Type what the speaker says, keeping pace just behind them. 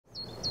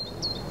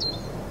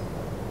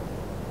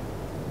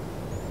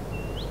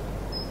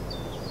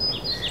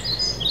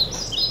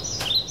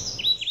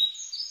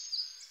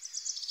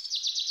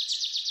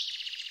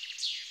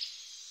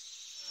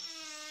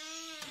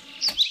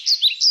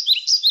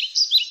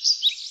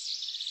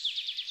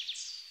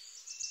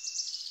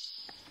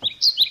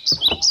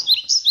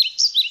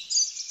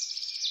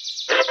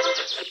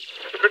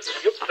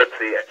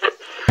see it.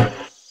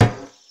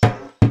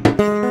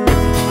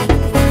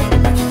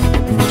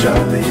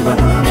 Charlie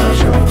Bahama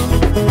Show.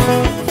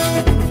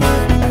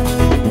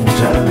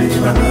 Charlie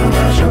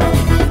Bahama Show.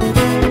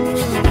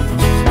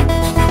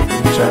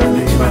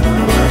 Charlie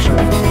Bahama Show.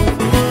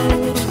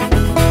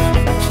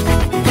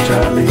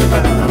 Charlie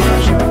Bahama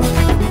Show.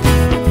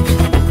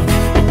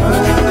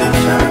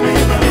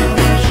 Charlie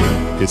Bahama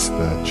Show. It's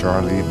the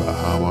Charlie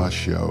Bahama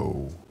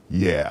Show.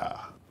 Yeah.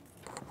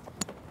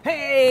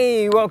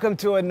 Hey, welcome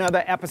to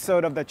another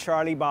episode of the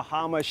Charlie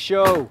Bahama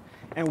Show.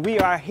 And we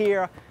are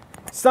here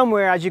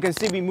somewhere. As you can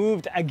see, we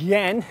moved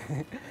again,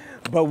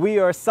 but we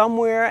are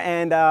somewhere,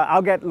 and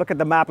I'll look at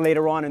the map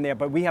later on in there,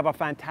 but we have a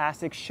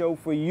fantastic show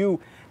for you.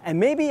 And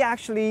maybe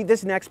actually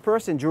this next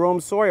person,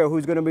 Jerome Sawyer,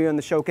 who's going to be on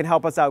the show, can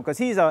help us out because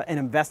he's an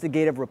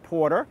investigative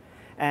reporter,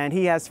 and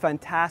he has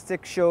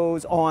fantastic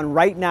shows on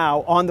right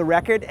now, on the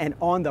record and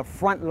on the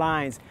front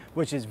lines,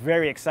 which is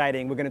very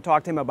exciting. We're going to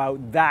talk to him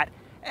about that.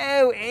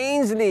 Oh,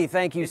 Ainsley,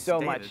 thank you so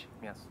much.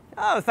 Yes.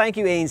 Oh, thank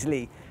you,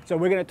 Ainsley. So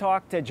we're going to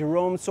talk to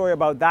Jerome Sawyer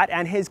about that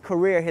and his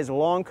career, his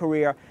long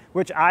career,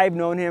 which I've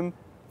known him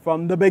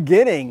from the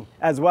beginning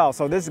as well.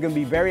 So this is going to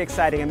be very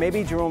exciting. And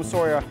maybe Jerome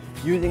Sawyer,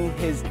 using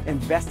his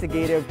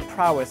investigative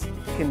prowess,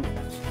 can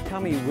tell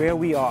me where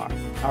we are.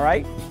 All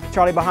right?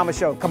 Charlie Bahama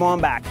Show, come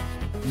on back.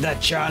 The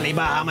Charlie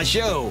Bahama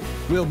Show.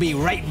 We'll be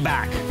right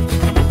back.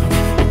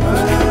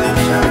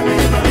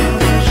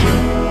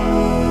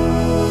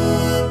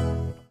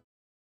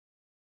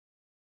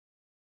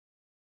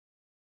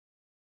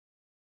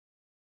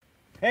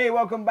 Hey,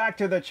 welcome back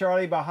to the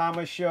Charlie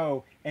Bahama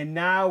Show. And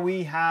now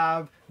we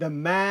have the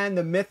man,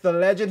 the myth, the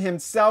legend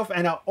himself,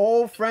 and an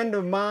old friend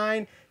of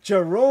mine,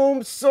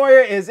 Jerome Sawyer,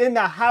 is in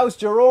the house.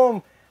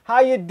 Jerome, how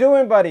you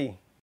doing, buddy?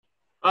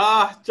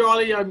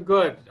 Charlie, I'm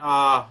good.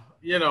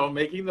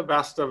 Making the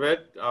best of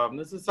it.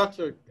 This is such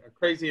a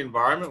crazy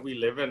environment we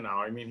live in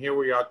now. I mean, here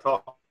we are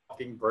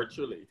talking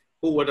virtually.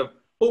 Who would have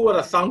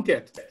thunk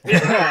it?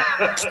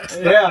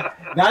 Yeah,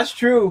 that's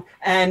true.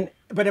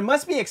 But it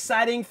must be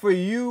exciting for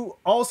you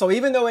also,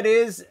 even though it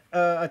is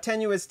a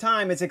tenuous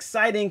time. It's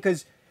exciting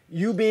because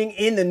you being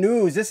in the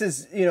news. This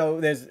is,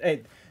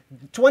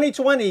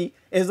 2020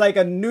 is like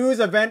a news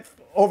event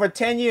over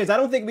 10 years. I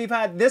don't think we've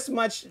had this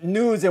much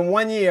news in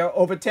 1 year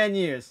over 10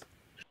 years.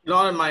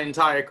 Not in my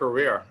entire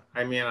career.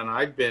 I mean, and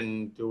I've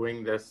been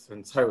doing this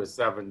since I was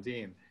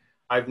 17.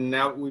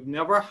 We've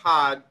never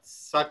had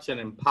such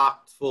an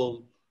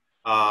impactful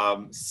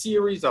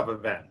series of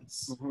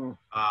events. Mm-hmm.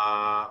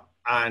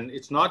 And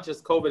it's not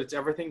just COVID; it's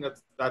everything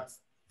that's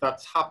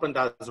happened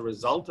as a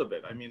result of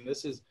it. I mean,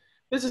 this is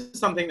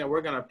something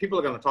that people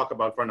are gonna talk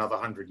about for another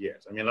 100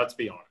 years. I mean, let's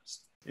be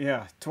honest.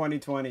 Yeah,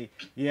 2020.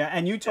 Yeah,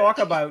 and you talk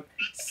about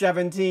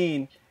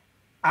 17.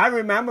 I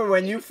remember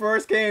when you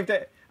first came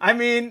to. I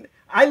mean,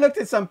 I looked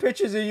at some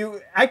pictures of you.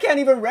 I can't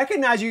even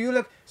recognize you. You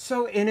look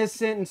so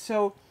innocent and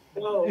so.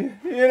 Whoa.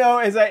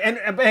 It's like, and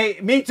hey,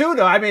 me too,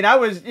 though. I mean, I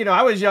was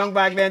young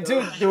back then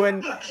too,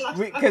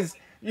 because.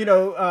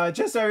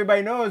 Just so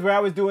everybody knows, where I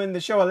was doing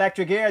the show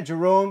Electric Air,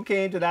 Jerome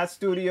came to that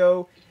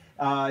studio,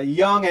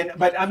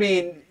 but I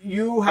mean,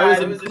 you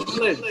had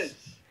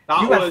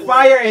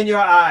fire in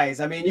your eyes.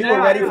 I mean, you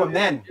were ready from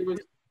then.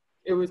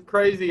 It was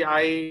crazy.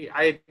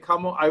 I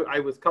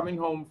was coming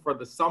home for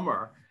the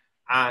summer,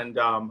 and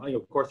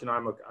of course, I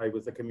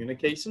was a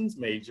communications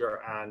major,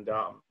 and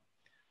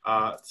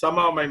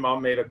somehow my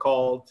mom made a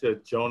call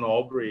to Joan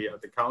Aubrey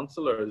at the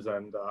counselors,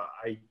 and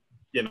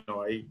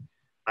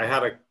I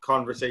had a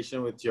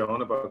conversation with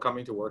Joan about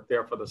coming to work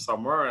there for the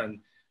summer, and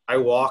I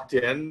walked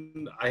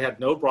in. I had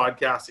no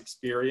broadcast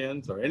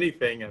experience or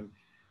anything, and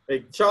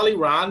Charlie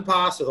ran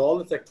past with all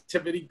this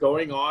activity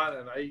going on,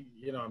 and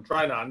I'm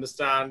trying to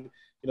understand,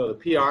 the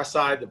PR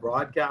side, the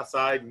broadcast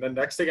side, and then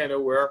next thing I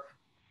know, we're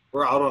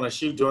out on a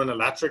shoot doing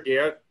Electric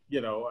Air,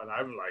 and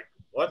I'm like,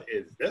 what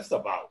is this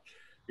about?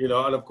 And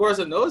of course,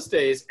 in those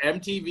days,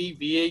 MTV,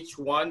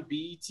 VH1,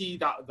 BET,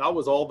 that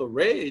was all the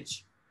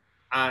rage.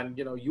 And,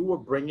 you were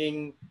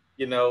bringing,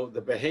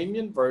 the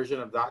Bahamian version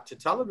of that to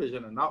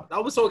television. And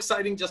that was so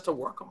exciting just to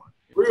work on.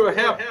 We were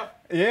hip.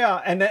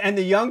 Yeah. And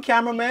the young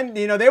cameramen,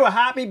 they were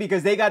happy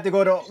because we got to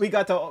go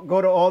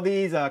to all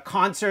these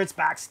concerts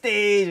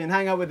backstage and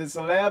hang out with the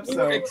celebs. We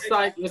were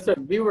excited.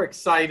 Listen, we were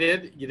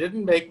excited. You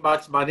didn't make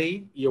much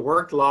money. You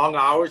worked long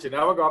hours. You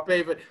never got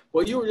paid.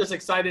 Well, you were just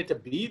excited to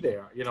be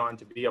there, and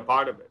to be a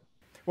part of it.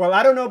 Well,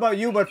 I don't know about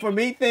you, but for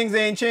me, things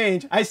ain't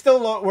changed. I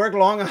still work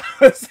long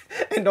hours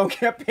and don't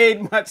get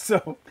paid much,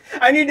 so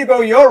I need to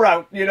go your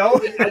route,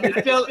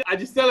 I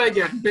just still ain't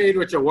getting paid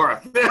what you're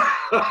worth.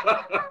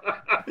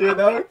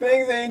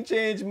 Things ain't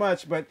changed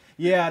much, but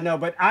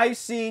but I've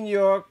seen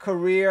your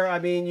career. I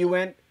mean, you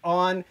went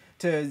on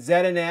to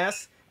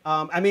ZNS.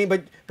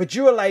 But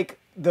you were like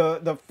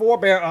the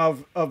forebear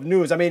of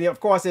news. I mean, of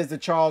course, there's the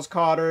Charles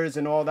Carters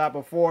and all that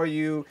before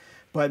you.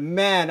 But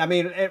man, I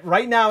mean,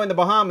 right now in the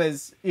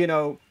Bahamas,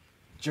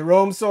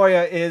 Jerome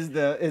Sawyer is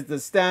the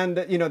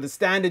standard, the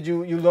standard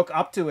you look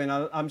up to, and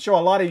I'm sure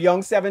a lot of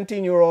young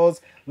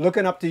 17-year-olds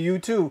looking up to you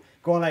too,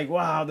 going like,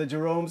 wow, the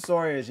Jerome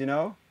Sawyers,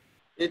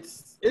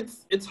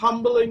 it's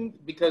humbling,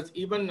 because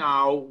even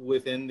now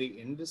within the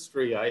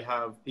industry, I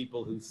have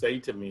people who say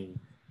to me,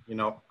 you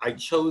know, I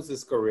chose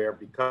this career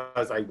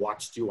because I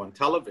watched you on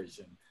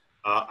television.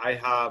 I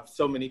have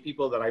so many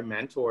people that I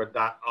mentor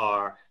that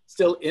are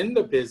still in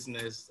the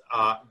business,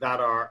 that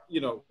are,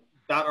 you know,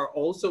 that are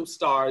also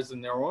stars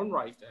in their own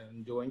right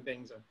and doing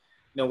things. And,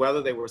 you know,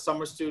 whether they were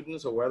summer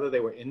students or whether they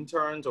were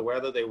interns or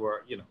whether they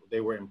were, you know, they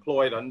were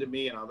employed under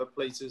me in other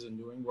places and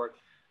doing work.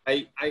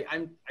 I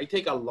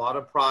take a lot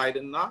of pride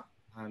in that,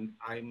 and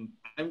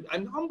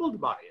I'm humbled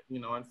by it, you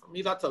know. And for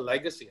me, that's a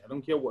legacy. I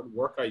don't care what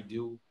work I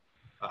do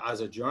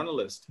as a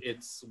journalist.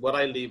 It's what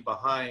I leave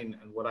behind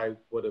and what I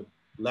would have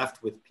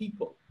left with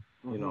people.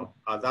 You know,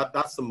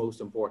 that's the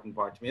most important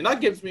part to me, and that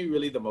gives me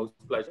really the most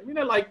pleasure. I mean,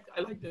 I like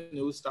the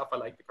news stuff, I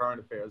like the current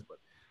affairs, but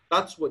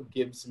that's what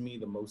gives me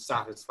the most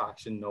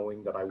satisfaction,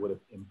 knowing that I would have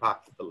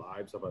impacted the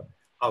lives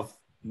of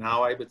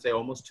now I would say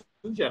almost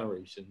 2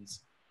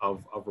 generations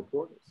of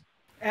reporters.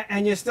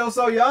 And you're still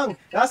so young.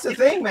 That's the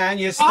thing, man.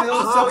 You're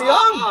still so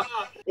young.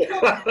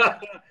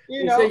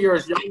 You say you're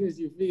as young as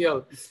you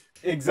feel.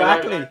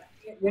 Exactly.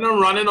 When I'm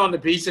running on the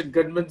beach in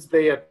Goodman's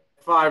Bay at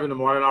 5 in the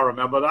morning, I'll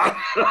remember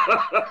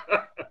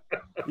that.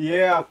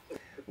 Yeah.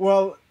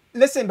 Well,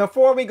 listen,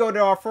 before we go to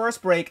our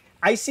first break,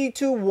 I see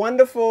 2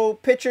 wonderful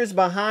pictures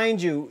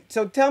behind you.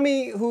 So tell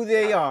me who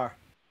they are.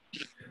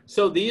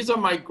 So these are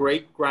my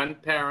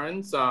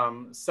great-grandparents,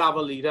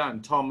 Savalita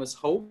and Thomas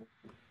Hope.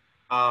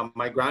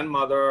 My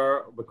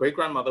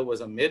great-grandmother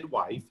was a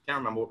midwife. Can't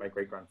remember what my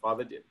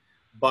great-grandfather did.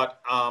 But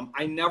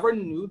I never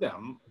knew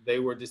them. They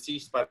were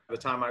deceased by the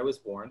time I was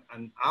born.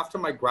 And after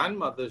my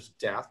grandmother's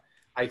death,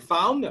 I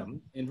found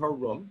them in her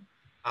room,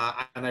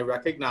 and I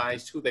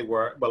recognized who they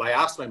were. Well, I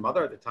asked my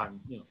mother at the time,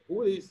 you know,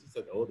 who are these? She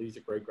said, oh, these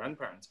are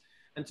great-grandparents.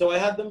 And so I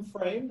had them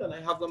framed, and I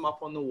have them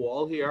up on the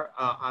wall here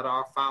at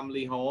our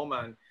family home.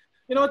 And,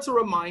 you know, it's a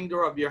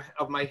reminder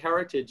of my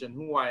heritage and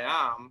who I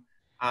am.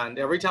 And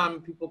every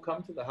time people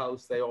come to the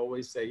house, they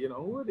always say, you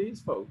know, who are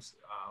these folks?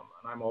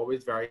 And I'm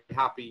always very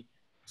happy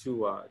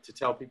to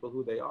tell people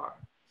who they are.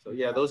 So,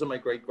 yeah, those are my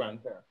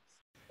great-grandparents.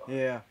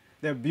 Yeah.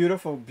 They're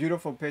beautiful,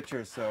 beautiful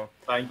pictures. So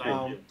thank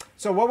you.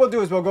 So what we'll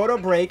do is we'll go to a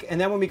break, and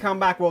then when we come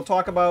back, we'll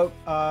talk about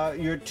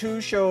your 2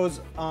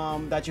 shows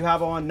that you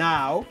have on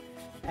now,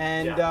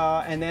 and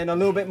then a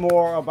little bit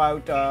more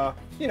about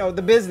you know,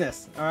 the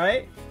business. All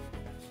right.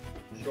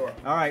 Sure.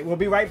 All right. We'll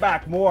be right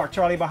back. More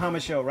Charlie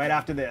Bahama Show right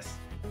after this.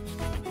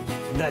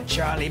 The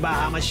Charlie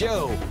Bahama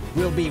Show.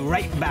 We'll be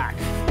right back.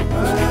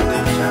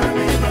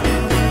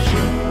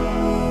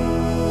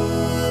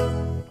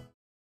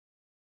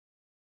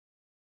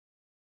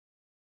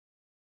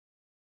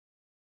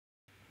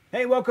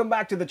 Hey, welcome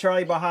back to the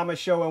Charlie Bahama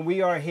Show, and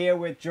we are here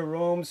with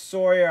Jerome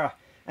Sawyer.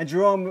 And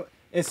Jerome,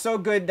 it's so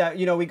good that,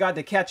 you know, we got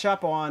to catch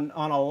up on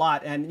a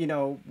lot, and, you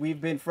know,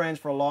 we've been friends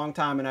for a long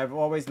time, and I've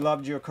always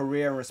loved your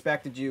career and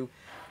respected you.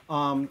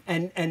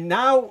 And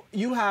now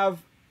you have,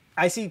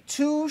 I see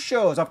 2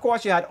 shows. Of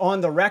course, you had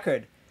On the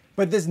Record,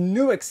 but this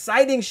new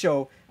exciting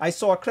show I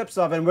saw clips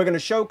of, and we're going to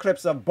show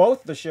clips of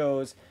both the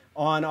shows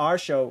on our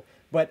show.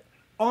 But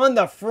On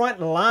the Front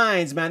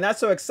Lines, man,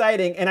 that's so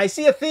exciting. And I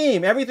see a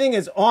theme. Everything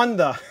is on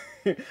the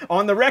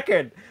on the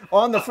record,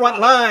 on the front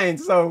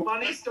lines. So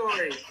funny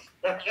story.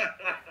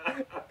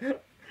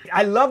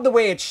 I love the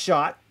way it's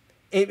shot.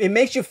 It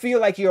makes you feel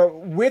like you're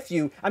with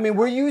you. I mean,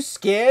 were you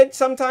scared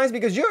sometimes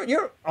because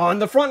you're on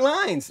the front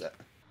lines?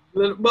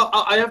 Well,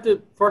 I have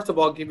to first of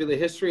all give you the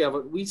history of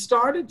it. We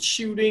started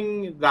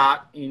shooting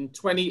that in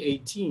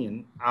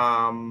 2018,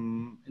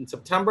 in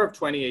September of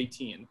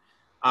 2018.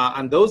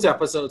 And those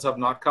episodes have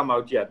not come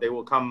out yet. They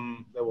will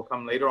come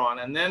later on.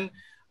 And then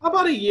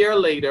about a year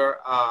later,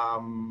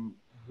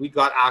 we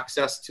got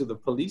access to the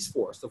police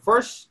force. The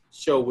first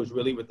show was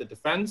really with the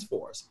defense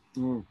force.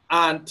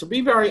 And to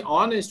be very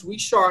honest, we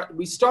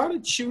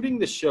started shooting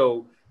the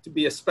show to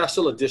be a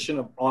special edition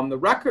of On the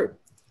Record.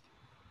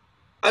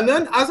 And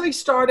then as I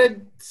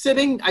started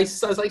sitting,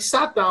 as I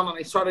sat down and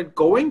I started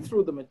going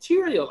through the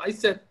material, I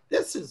said,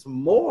 this is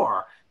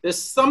more.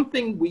 There's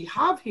something we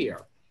have here.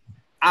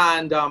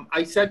 And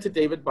I said to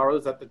David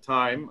Burrows at the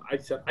time, I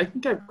said, I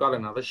think I've got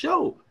another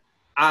show.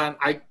 And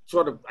I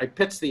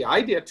pitched the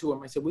idea to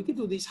him. I said, we could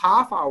do these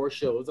half-hour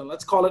shows and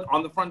let's call it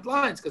On the Front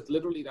Lines, because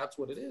literally that's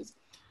what it is.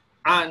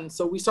 And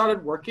so we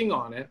started working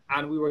on it,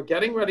 and we were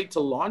getting ready to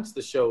launch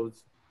the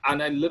shows.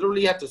 And I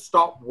literally had to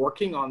stop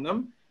working on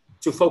them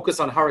to focus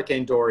on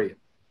Hurricane Dorian.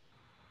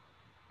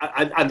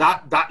 And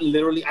that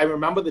literally, I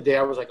remember the day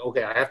I was like,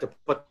 okay, I have to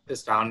put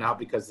this down now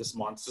because this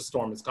monster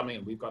storm is coming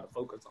and we've got to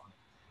focus on it.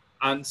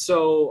 And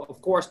so, of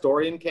course,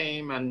 Dorian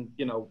came, and,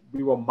 you know,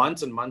 we were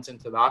months and months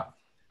into that.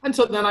 And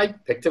so then I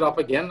picked it up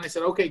again. And I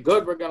said, okay,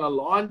 good. We're going to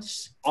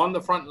launch On the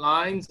Front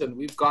Lines. And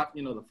we've got,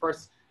 you know, the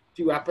first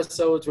few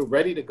episodes. We're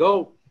ready to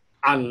go.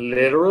 And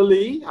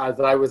literally, as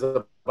I was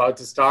about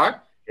to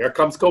start, here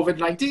comes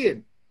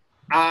COVID-19.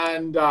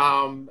 And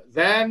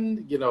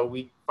then, you know,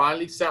 we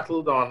finally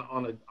settled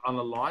on a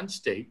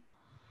launch date.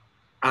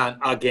 And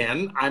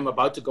again, I'm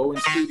about to go in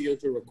studio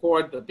to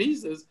record the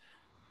pieces.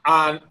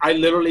 And I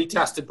literally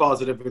tested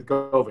positive with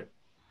COVID.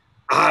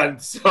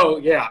 And so,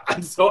 yeah,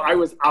 and so I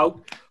was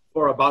out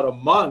for about a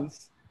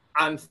month.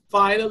 And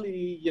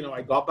finally, you know,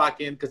 I got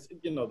back in because,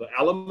 you know, the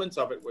elements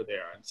of it were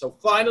there. And so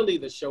finally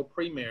the show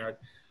premiered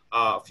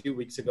a few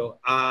weeks ago.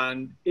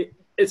 And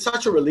it's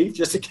such a relief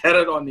just to get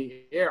it on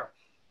the air.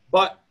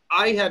 But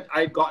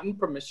I'd gotten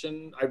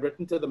permission. I'd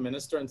written to the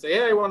minister and say,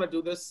 hey, I want to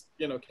do this.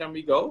 You know, can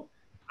we go?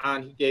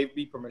 And he gave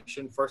me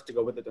permission first to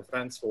go with the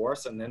Defense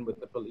Force and then with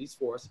the police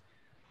force.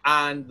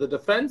 And the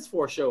Defense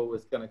Force show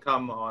was going to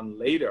come on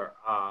later.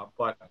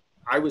 But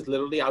I was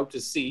literally out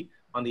to sea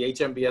on the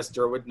HMBS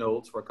Derwood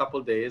Knowles for a couple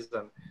of days.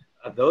 And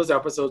those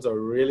episodes are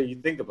really, you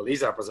think the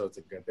police episodes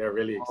are good. They're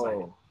really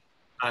exciting. Oh.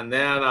 And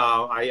then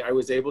I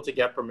was able to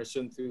get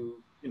permission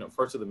through, you know,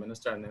 first to the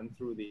minister and then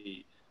through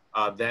the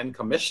then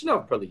commissioner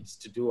of police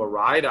to do a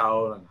ride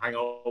out and hang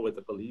out with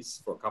the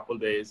police for a couple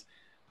of days.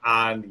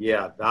 And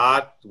yeah,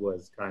 that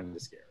was kind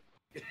of scary.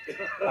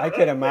 I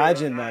can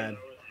imagine, man.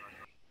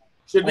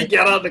 Should we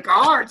get out of the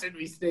car? Should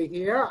we stay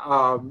here?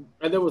 And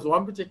there was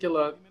one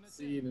particular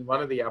scene in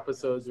one of the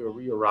episodes where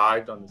we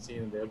arrived on the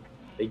scene and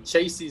they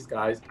chase these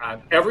guys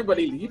and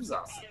everybody leaves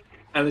us.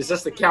 And it's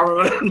just the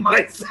Caravan and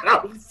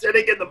myself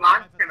sitting in the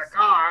back of the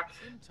car.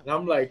 And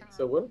I'm like,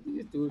 so what if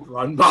these dudes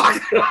run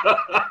back?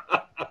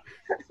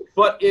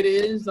 But it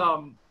is,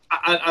 and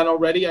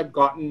already I've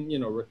gotten, you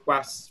know,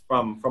 requests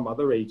from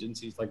other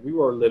agencies. Like we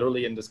were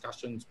literally in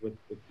discussions with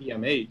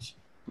PMH,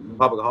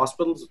 Public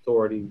Hospitals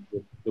Authority,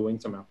 with doing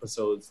some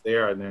episodes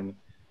there. And then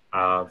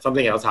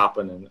something else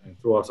happened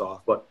and threw us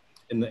off. But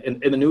in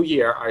the new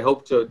year, I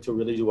hope to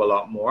really do a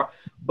lot more.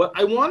 But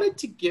I wanted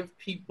to give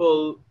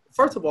people,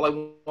 first of all, I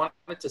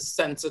wanted to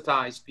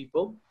sensitize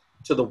people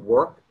to the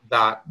work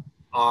that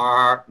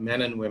our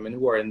men and women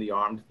who are in the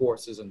armed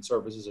forces and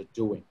services are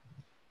doing.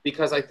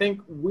 Because I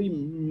think we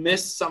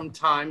miss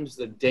sometimes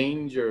the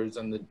dangers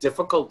and the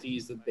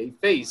difficulties that they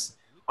face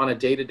on a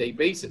day-to-day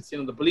basis. You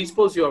know, the police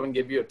pulls you up and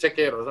give you a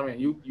ticket or something,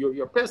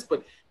 you're pissed,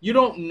 but you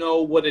don't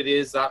know what it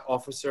is that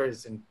officer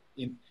is in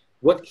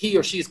what he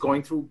or she is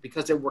going through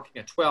because they're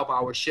working a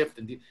 12-hour shift.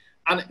 And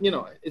you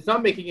know, it's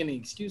not making any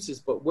excuses,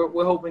 but what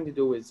we're hoping to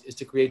do is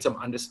to create some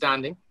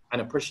understanding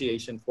and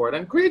appreciation for it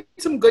and create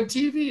some good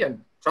TV.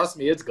 And trust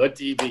me, it's good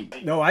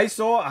TV. No, I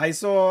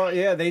saw,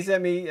 yeah, they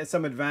sent me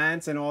some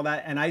advance and all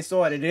that, and I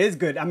saw it. It is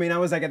good. I mean, I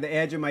was like at the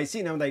edge of my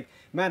seat, and I'm like,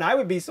 man, I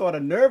would be sort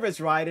of nervous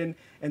riding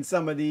in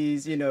some of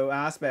these, you know,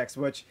 aspects,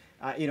 which,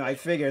 you know, I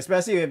figure,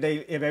 especially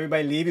if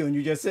everybody leave you and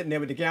you're just sitting there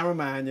with the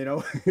cameraman, you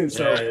know.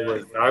 So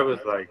yeah, I was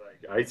like,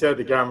 I said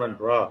to the cameraman,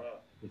 bro,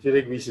 what do you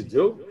think we should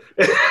do?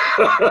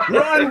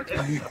 Run!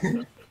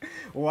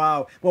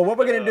 Wow. Well, what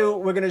we're going to do,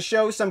 we're going to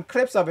show some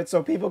clips of it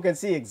so people can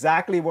see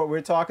exactly what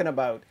we're talking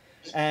about.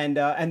 And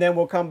then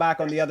we'll come back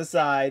on the other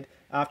side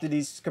after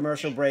these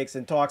commercial breaks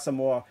and talk some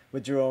more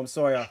with Jerome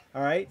Sawyer.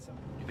 All right?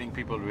 You think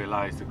people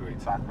realize the great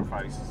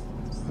sacrifices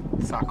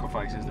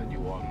that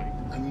you all make?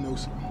 I know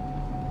so.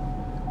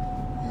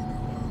 You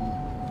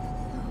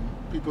know,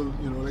 people,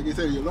 you know, like I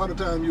say, a lot of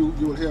time you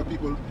will hear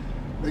people,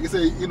 like I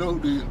say, you know,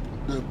 the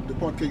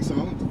pot cake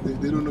song,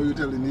 they don't know you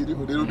till they need it,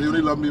 or they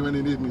only love me when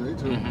they need me, right?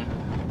 So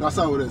that's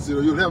how it is. You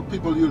know, you'll have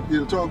people,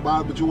 you'll talk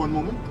bad, but you one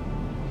moment.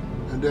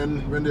 And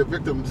then when they're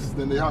victims,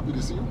 then they're happy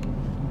to see you.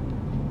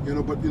 You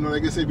know, but you know,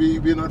 like I say,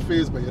 we're not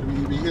fazed by it.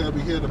 We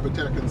here to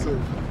protect and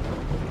serve.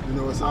 You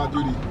know, it's our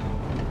duty.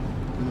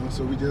 You know,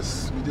 so we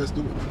just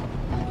do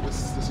it.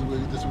 This is what we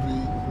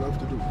love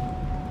to do.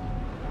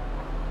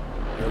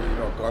 You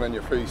know, gun in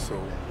your face, so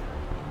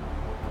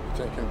you're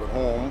thinking about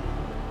home.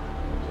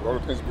 A lot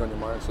of things be on your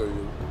mind,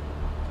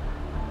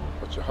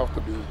 but you have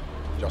to be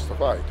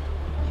justified.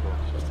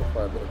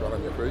 Justified with a gun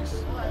on your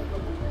face.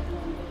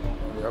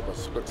 You have a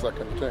split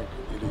second to think,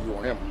 either you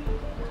or him.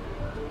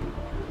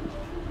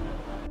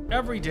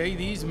 Every day,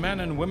 these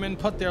men and women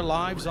put their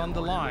lives on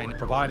the line,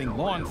 providing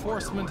law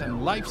enforcement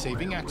and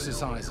life-saving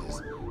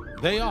exercises.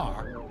 They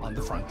are on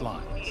the front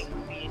lines.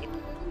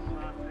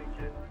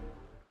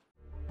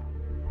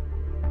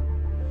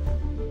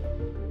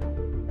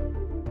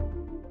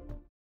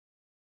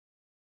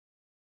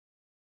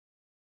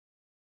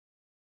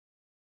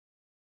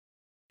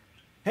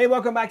 Hey,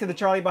 welcome back to the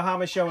Charlie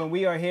Bahama Show, and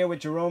we are here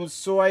with Jerome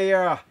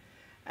Sawyer.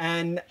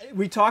 And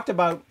we talked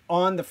about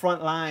on the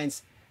front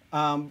lines,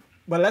 but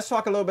let's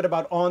talk a little bit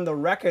about on the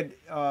record,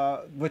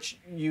 which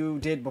you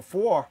did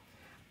before,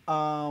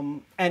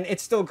 and it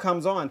still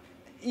comes on.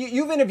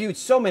 You've interviewed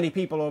so many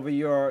people over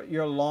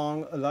your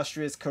long,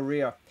 illustrious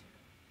career.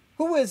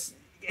 Who is,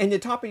 in the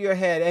top of your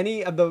head,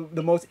 any of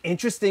the most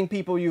interesting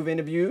people you've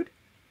interviewed?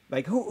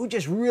 Like who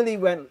just really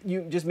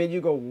made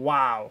you go,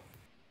 wow?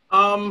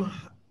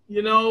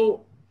 You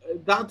know,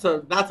 that's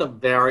a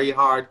very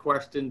hard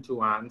question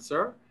to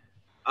answer.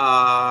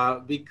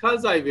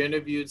 Because I've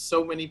interviewed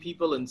so many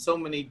people in so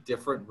many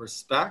different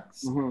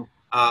respects, who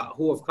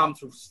have come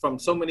from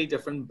so many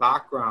different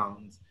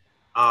backgrounds.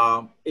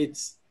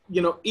 It's,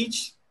 you know,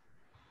 each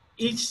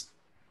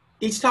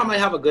time I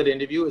have a good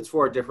interview, it's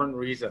for a different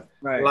reason.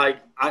 Right.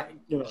 Like I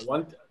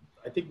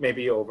think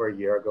maybe over a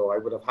year ago, I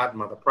would have had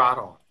Mother Pratt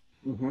on,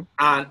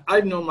 and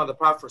I've known Mother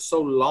Pratt for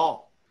so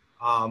long.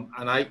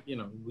 And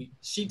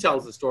she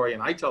tells the story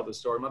and I tell the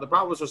story. Mother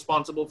Brown was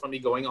responsible for me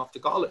going off to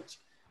college.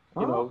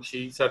 You know,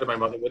 she said to my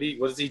mother, what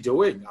is he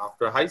doing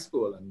after high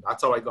school? And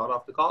that's how I got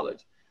off to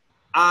college.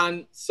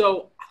 And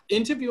so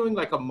interviewing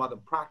like a Mother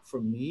Pratt for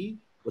me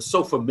was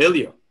so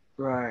familiar.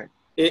 Right.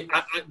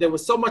 There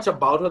was so much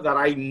about her that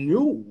I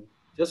knew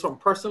just from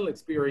personal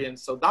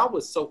experience. So that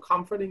was so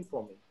comforting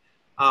for me.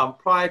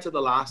 Prior to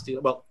the last,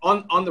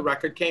 on the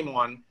record came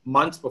on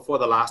months before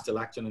the last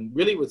election, and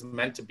really was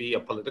meant to be a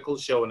political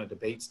show and a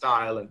debate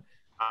style.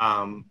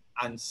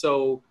 And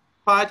so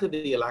prior to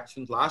the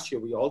elections last year,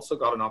 we also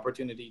got an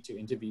opportunity to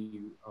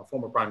interview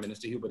former Prime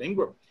Minister Hubert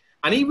Ingraham.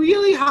 And he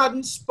really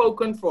hadn't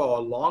spoken for a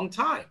long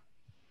time.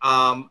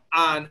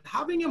 And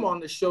having him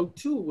on the show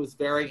too was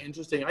very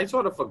interesting. I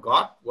sort of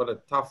forgot what a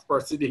tough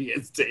person he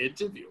is to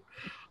interview.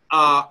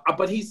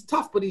 But he's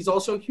tough, but he's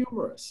also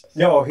humorous.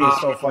 No,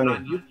 he's so funny.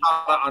 And you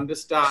gotta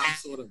understand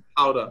sort of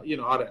how to, he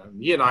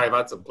and I have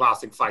had some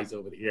classic fights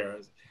over the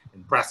years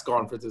in press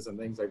conferences and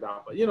things like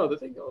that. But, the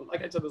thing,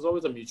 like I said, there's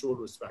always a mutual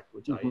respect,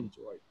 which I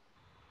enjoy.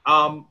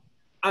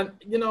 And,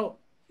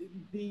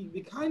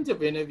 the kinds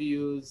of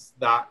interviews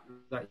that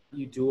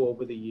you do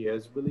over the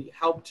years really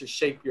help to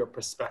shape your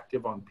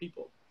perspective on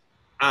people.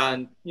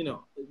 And,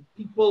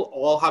 people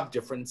all have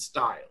different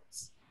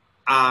styles.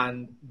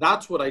 And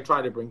that's what I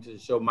try to bring to the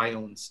show, my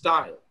own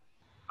style.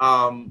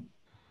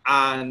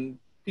 And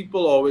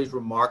people always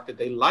remark that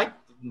they like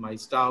my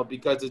style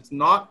because it's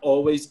not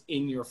always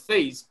in your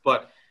face,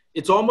 but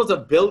it's almost a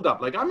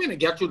build-up. Like, I'm going to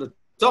get you to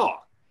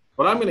talk,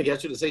 but I'm going to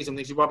get you to say some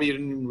things you probably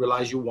didn't even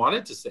realize you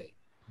wanted to say,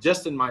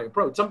 just in my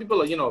approach. Some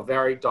people are,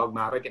 very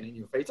dogmatic and in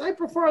your face. I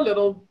prefer a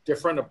little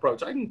different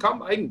approach. I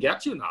can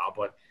get you now,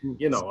 but,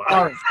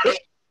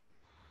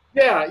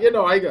 yeah,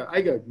 I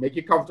go make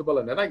you comfortable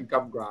and then I can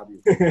come grab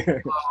you.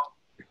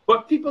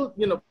 But people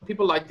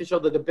like the show.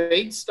 The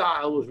debate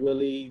style was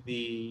really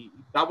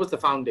that was the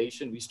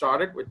foundation. We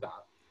started with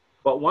that.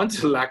 But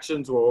once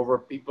elections were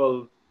over,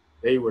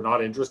 they were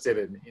not interested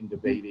in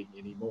debating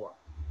anymore.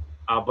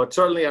 But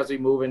certainly as we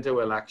move into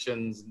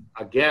elections,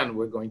 again,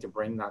 we're going to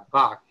bring that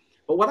back.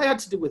 But what I had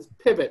to do was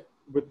pivot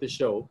with the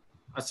show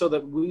so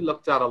that we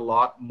looked at a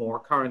lot more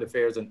current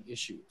affairs and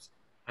issues.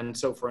 And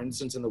so, for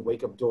instance, in the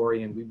wake of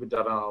Dorian, we've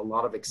done a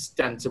lot of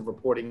extensive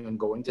reporting on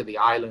going to the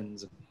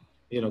islands,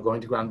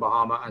 going to Grand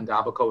Bahama and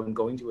Abaco and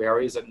going to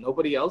areas that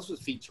nobody else was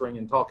featuring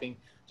and talking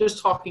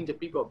to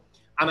people.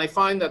 And I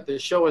find that the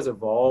show has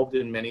evolved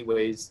in many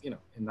ways,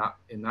 in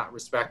that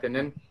respect. And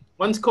then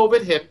once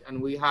COVID hit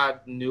and we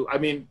had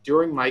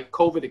during my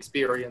COVID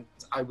experience,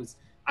 I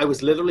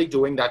was literally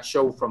doing that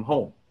show from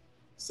home.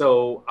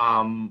 So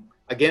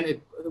again,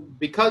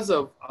 because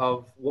of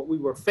what we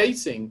were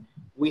facing,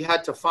 we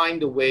had to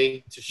find a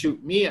way to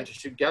shoot me and to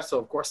shoot guests. So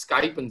of course,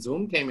 Skype and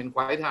Zoom came in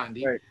quite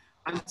handy. Right.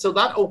 And so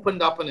that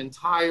opened up an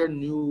entire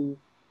new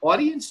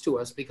audience to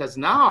us because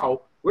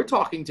now we're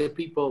talking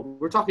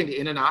to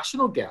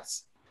international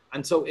guests.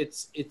 And so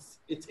it's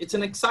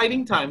an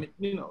exciting time.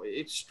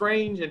 It's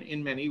strange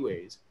in many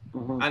ways.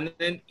 Mm-hmm. And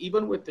then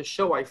even with the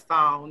show, I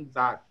found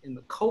that in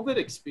the COVID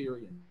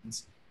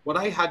experience, what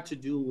I tried to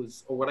do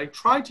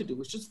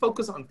was just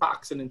focus on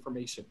facts and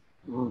information.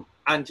 Mm.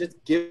 And just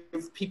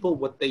give people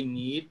what they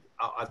need,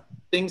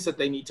 things that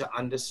they need to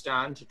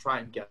understand to try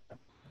and get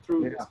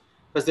through this.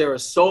 Because there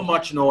is so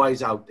much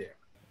noise out there.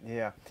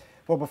 Yeah.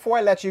 Well, before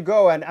I let you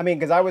go, and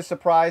because I was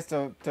surprised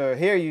to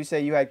hear you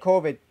say you had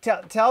COVID,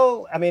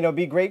 it'll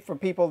be great for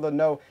people to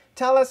know.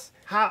 Tell us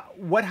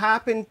what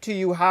happened to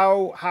you,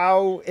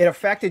 how it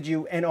affected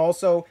you, and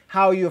also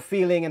how you're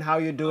feeling and how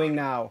you're doing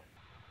now.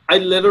 I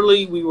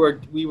literally, we were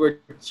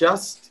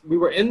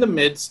in the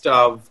midst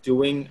of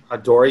doing a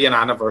Dorian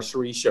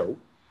anniversary show.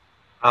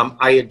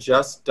 I had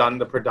just done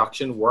the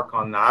production work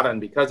on that,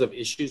 and because of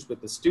issues with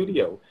the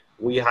studio,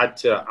 we had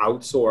to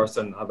outsource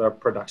another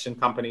production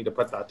company to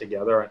put that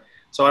together.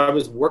 So I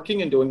was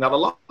working and doing that. A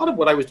lot of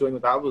what I was doing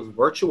with that was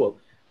virtual.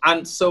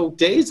 And so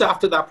days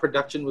after that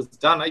production was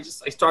done, I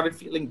started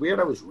feeling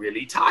weird. I was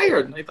really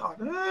tired, and I thought,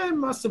 it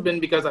must have been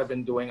because I've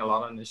been doing a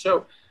lot on the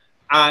show.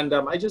 And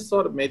I just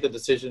sort of made the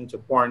decision to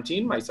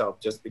quarantine myself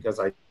just because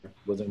I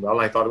wasn't well.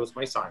 I thought it was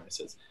my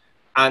sinuses.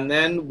 And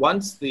then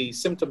once the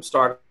symptoms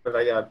started,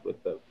 I got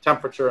with the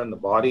temperature and the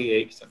body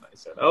aches, and I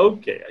said,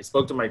 okay, I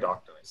spoke to my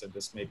doctor. I said,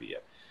 this may be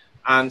it.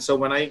 And so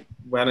when I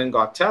went and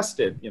got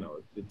tested,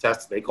 the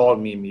test, they called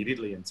me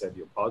immediately and said,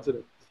 you're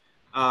positive.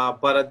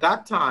 But at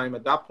that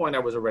point, I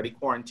was already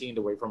quarantined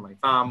away from my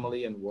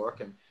family and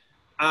work.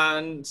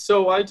 And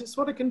so I just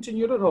sort of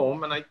continued at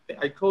home, and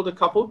I told a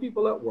couple of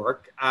people at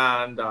work,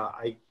 and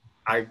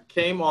I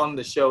came on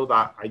the show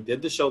I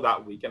did the show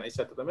that week, and I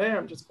said to them, hey,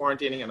 I'm just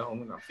quarantining at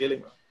home and not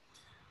feeling well.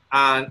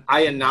 And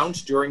I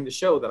announced during the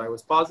show that I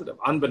was positive,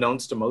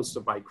 unbeknownst to most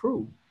of my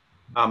crew,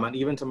 and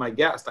even to my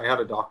guest. I had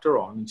a doctor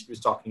on, and she was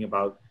talking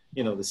about,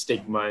 the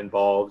stigma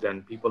involved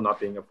and people not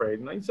being afraid.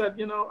 And I said,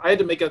 I had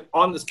to make an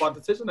on-the-spot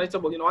decision. I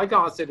said, well, I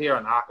can't sit here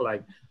and act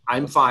like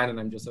I'm fine and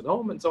I'm just at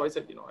home. And so I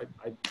said,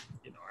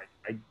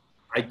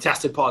 I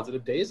tested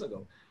positive days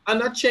ago.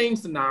 And that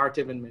changed the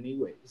narrative in many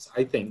ways,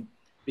 I think.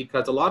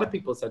 because a lot of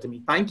people said to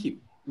me, thank you.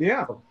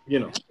 Yeah.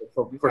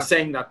 For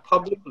saying that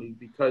publicly,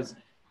 because,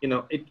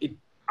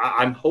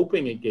 I'm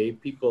hoping it gave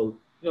people,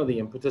 the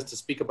impetus to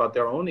speak about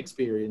their own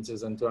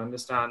experiences and to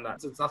understand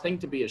that it's nothing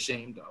to be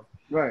ashamed of.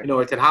 Right.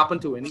 It could happen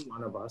to any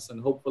one of us.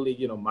 And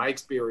hopefully, my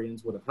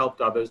experience would have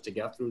helped others to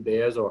get through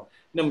theirs, or,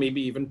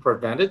 maybe even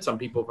prevented some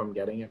people from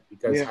getting it,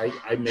 because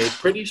I made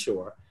pretty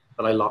sure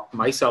that I locked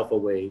myself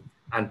away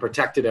and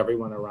protected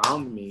everyone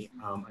around me,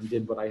 and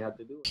did what I had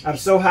to do. I'm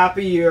so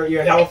happy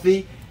you're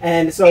healthy.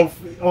 And so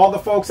all the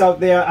folks out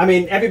there, I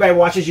mean, everybody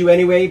watches you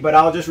anyway, but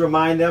I'll just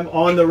remind them,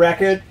 on the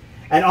record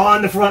and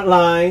on the front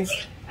lines.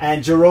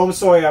 And Jerome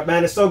Sawyer,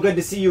 man, it's so good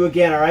to see you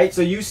again, all right?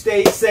 So you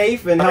stay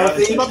safe and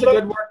healthy. Keep up the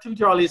good work too,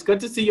 Charlie. It's good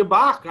to see you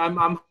back.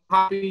 I'm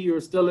happy you're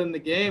still in the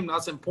game.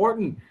 That's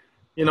important.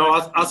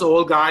 Us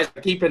old guys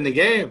keep in the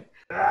game.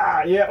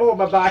 Yeah, oh,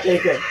 my back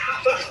aching.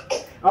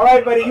 All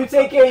right, buddy, you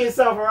take care of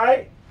yourself, all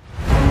right?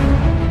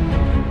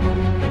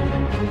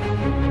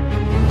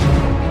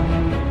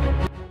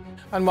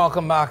 And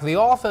welcome back. The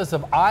authors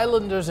of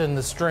Islanders in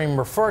the Stream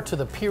refer to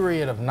the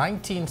period of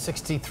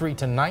 1963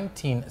 to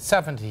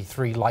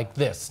 1973 like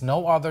this.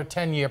 No other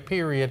 10-year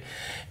period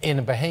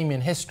in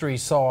Bahamian history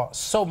saw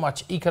so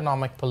much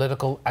economic,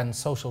 political, and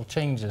social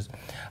changes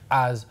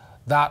as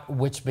that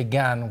which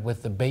began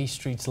with the Bay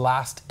Street's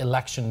last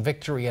election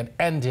victory and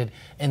ended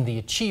in the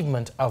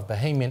achievement of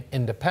Bahamian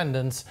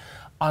independence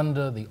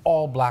under the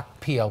all-black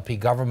PLP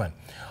government.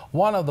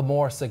 One of the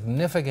more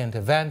significant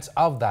events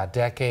of that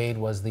decade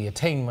was the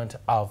attainment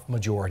of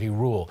majority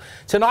rule.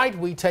 Tonight,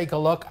 we take a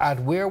look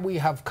at where we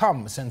have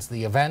come since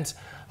the events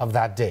of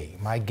that day.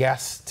 My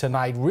guests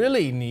tonight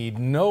really need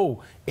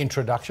no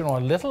introduction,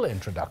 or little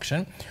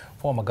introduction.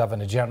 Former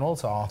Governor General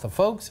Sir Arthur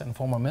Folkes and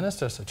former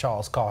Minister Sir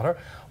Charles Carter.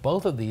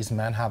 Both of these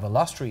men have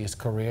illustrious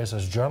careers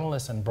as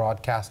journalists and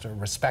broadcaster,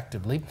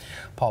 respectively,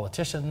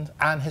 politicians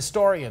and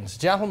historians.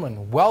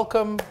 Gentlemen,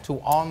 welcome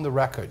to On the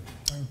Record.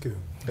 Thank you.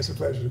 It's a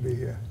pleasure to be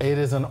here. It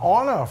is an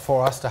honor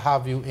for us to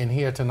have you in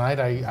here tonight.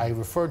 I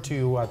referred to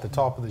you at the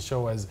top of the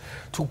show as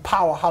two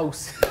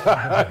powerhouse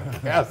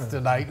guests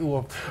tonight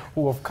who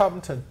have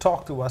come to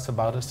talk to us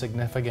about a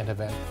significant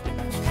event.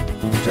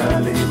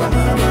 Charlie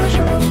Bahama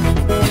Show.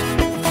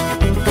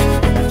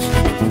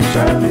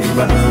 Charlie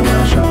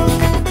Bahama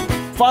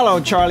Show.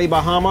 Follow Charlie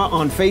Bahama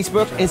on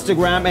Facebook,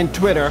 Instagram, and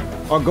Twitter,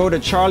 or go to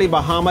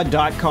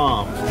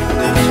charliebahama.com.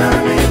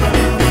 Charlie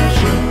Bahama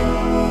Show.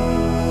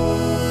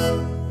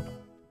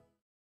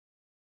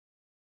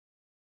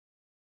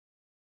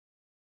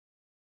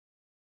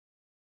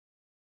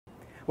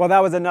 Well,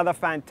 that was another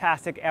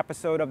fantastic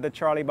episode of the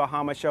Charlie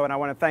Bahama Show, and I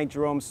want to thank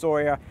Jerome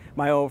Sawyer,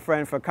 my old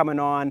friend, for coming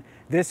on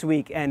this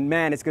week. And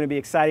man, it's going to be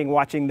exciting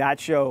watching that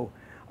show.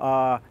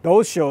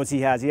 Those shows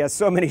he has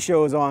so many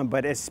shows on,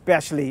 but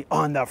especially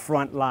on the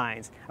front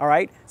lines. All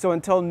right, so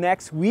until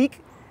next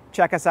week,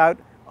 check us out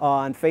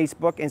on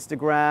Facebook,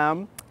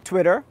 Instagram,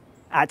 Twitter,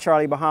 at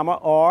Charlie Bahama,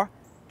 or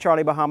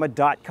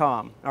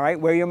charliebahama.com. All right,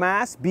 wear your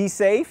mask, be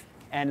safe,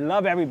 and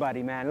love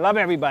everybody, man. Love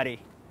everybody.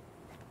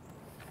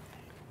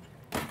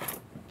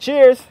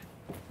 Cheers.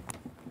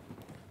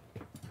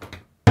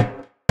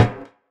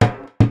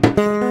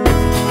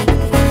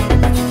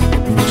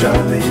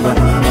 Charlie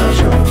Bahama.